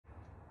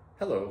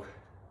Hello,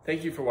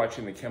 thank you for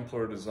watching the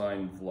Kempler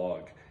design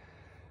vlog.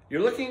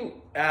 You're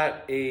looking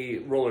at a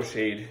roller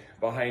shade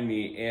behind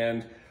me,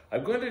 and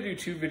I'm going to do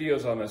two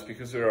videos on this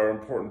because there are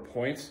important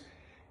points.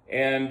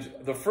 And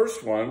the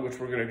first one, which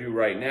we're going to do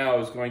right now,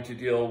 is going to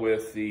deal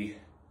with the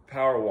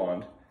power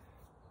wand.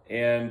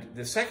 And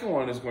the second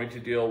one is going to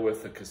deal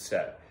with the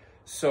cassette.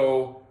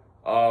 So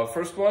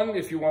first one,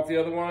 if you want the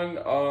other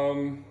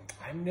one,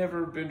 I've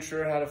never been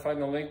sure how to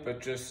find the link, but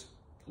just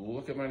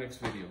look at my next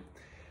video.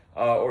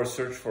 Or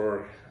search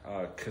for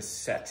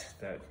cassette,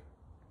 that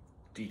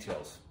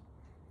details.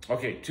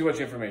 Okay, too much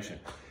information.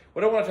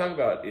 What I want to talk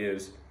about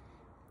is,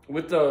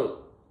 with the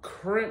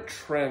current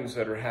trends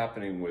that are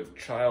happening with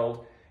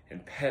child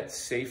and pet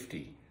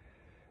safety,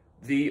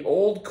 the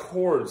old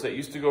cords that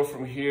used to go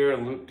from here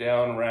and loop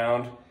down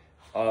around,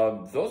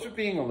 those are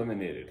being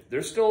eliminated.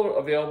 They're still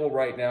available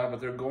right now, but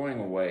they're going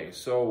away.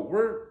 So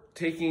we're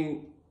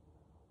taking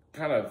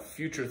kind of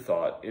future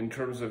thought in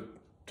terms of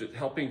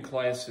helping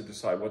clients to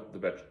decide what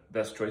the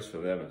best choice for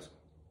them is.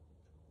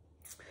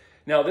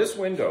 Now this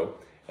window,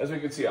 as we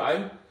can see,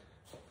 I'm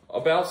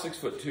about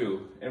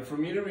 6'2", and for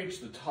me to reach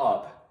the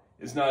top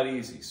is not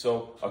easy.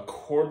 So a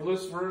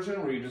cordless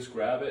version where you just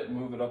grab it and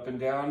move it up and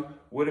down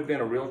would have been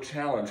a real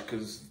challenge,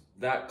 because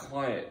that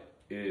client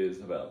is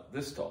about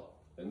this tall,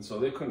 and so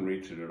they couldn't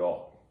reach it at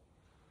all.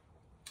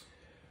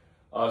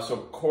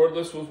 So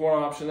cordless was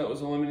one option that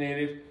was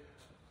eliminated.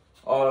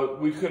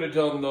 We could have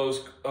done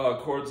those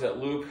cords that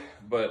loop,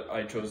 but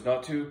I chose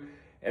not to.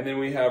 And then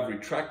we have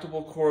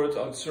retractable cords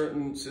on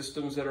certain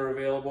systems that are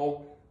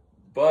available.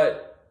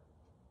 But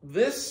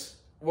this,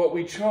 what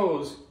we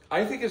chose,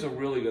 I think is a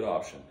really good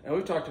option. And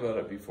we've talked about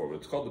it before, but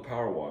it's called the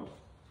power wand.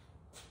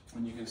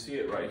 And you can see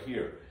it right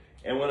here.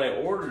 And when I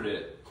ordered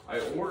it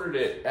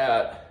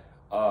at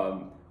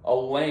a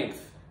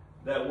length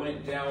that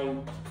went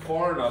down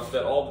far enough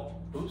that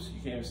oops,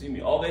 you can't even see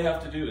me. All they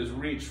have to do is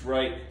reach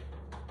right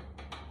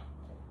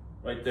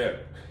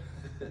there.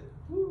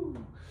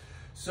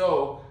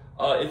 So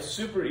it's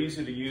super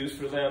easy to use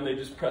for them. They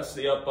just press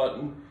the up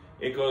button,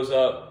 it goes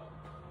up.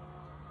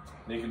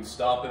 They can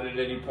stop it at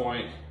any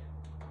point.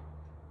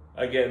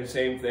 Again,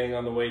 same thing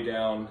on the way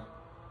down.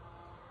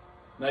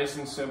 Nice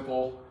and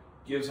simple,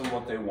 gives them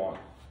what they want.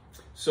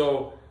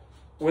 So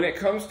when it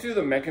comes to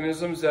the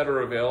mechanisms that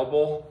are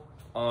available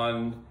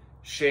on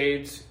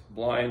shades,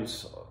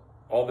 blinds,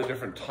 all the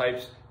different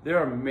types, there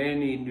are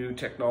many new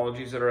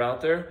technologies that are out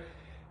there.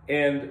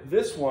 And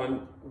this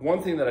one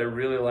thing that I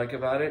really like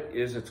about it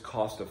is it's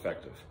cost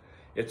effective.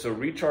 It's a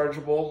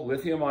rechargeable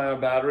lithium-ion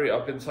battery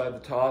up inside the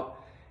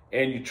top,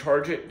 and you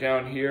charge it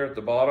down here at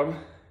the bottom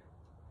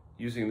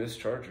using this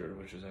charger,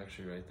 which is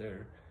actually right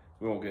there.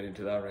 We won't get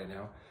into that right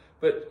now,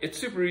 but it's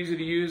super easy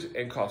to use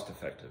and cost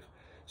effective.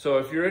 So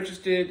if you're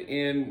interested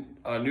in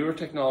newer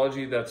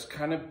technology that's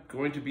kind of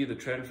going to be the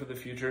trend for the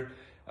future,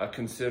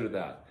 consider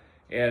that.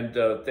 And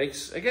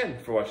thanks again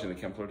for watching the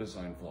Kempler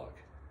Design Vlog.